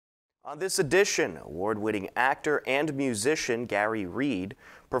On this edition, award-winning actor and musician Gary Reid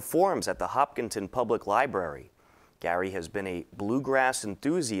performs at the Hopkinton Public Library. Gary has been a bluegrass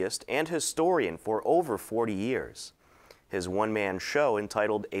enthusiast and historian for over 40 years. His one-man show,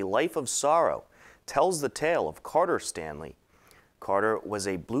 entitled A Life of Sorrow, tells the tale of Carter Stanley. Carter was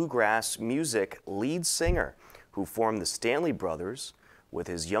a bluegrass music lead singer who formed the Stanley Brothers with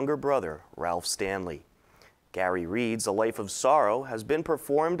his younger brother, Ralph Stanley. Gary Reid's A Life of Sorrow has been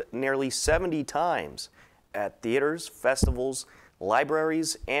performed nearly 70 times at theaters, festivals,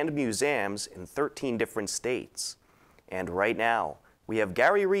 libraries, and museums in 13 different states. And right now, we have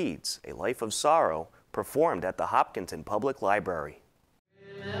Gary Reid's A Life of Sorrow performed at the Hopkinton Public Library.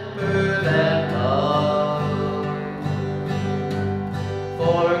 Remember that love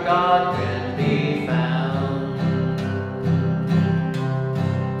for God can be found,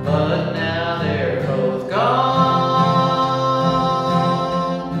 but now they're both gone.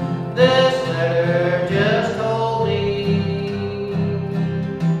 This letter just told me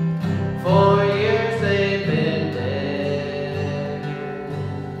 4 years they've been dead.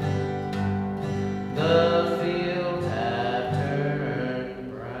 The fields have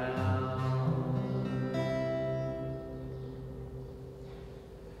turned brown.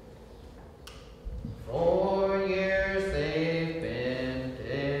 4 years they've been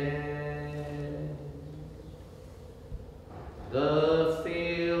dead. The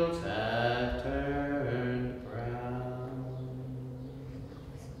fields have turned brown.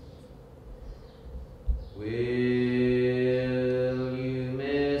 Will you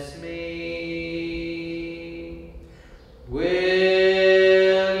miss me?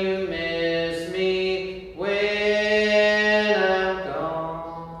 Will you miss me when I'm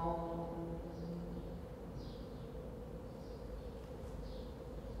gone?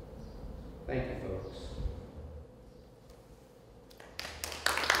 Thank you, folks.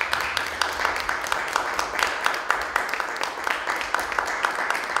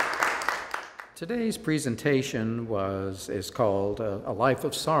 Today's presentation is called A Life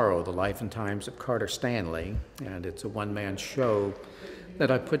of Sorrow, The Life and Times of Carter Stanley, and it's a one-man show that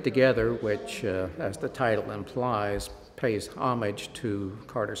I put together which, as the title implies, pays homage to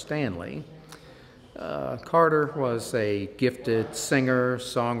Carter Stanley. Carter was a gifted singer,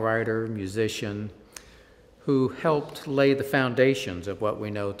 songwriter, musician who helped lay the foundations of what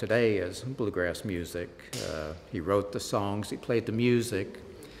we know today as bluegrass music. He wrote the songs, he played the music,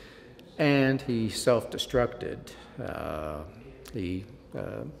 and he self-destructed. He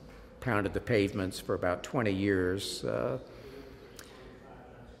pounded the pavements for about 20 years,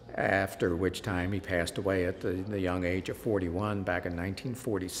 after which time he passed away at the young age of 41 back in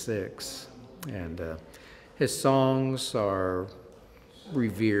 1946. And his songs are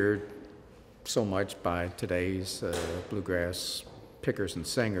revered so much by today's bluegrass pickers and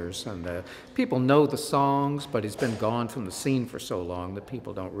singers, and people know the songs, but he's been gone from the scene for so long that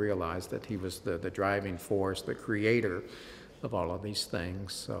people don't realize that he was the driving force, the creator of all of these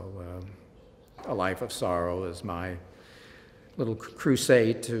things. So A Life of Sorrow is my little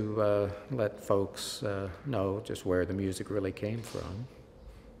crusade to let folks know just where the music really came from.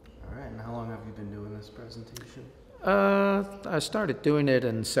 All right, and how long have you been doing this presentation? I started doing it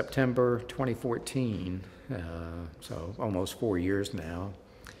in September 2014, so almost 4 years now.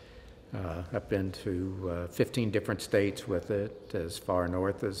 I've been to 15 different states with it, as far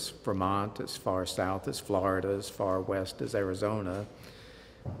north as Vermont, as far south as Florida, as far west as Arizona.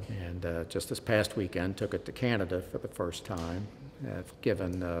 And just this past weekend, took it to Canada for the first time. I've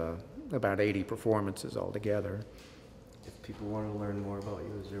given about 80 performances altogether. If people want to learn more about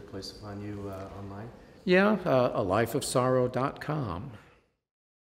you, is there a place to find you online? Yeah, alifeofsorrow.com.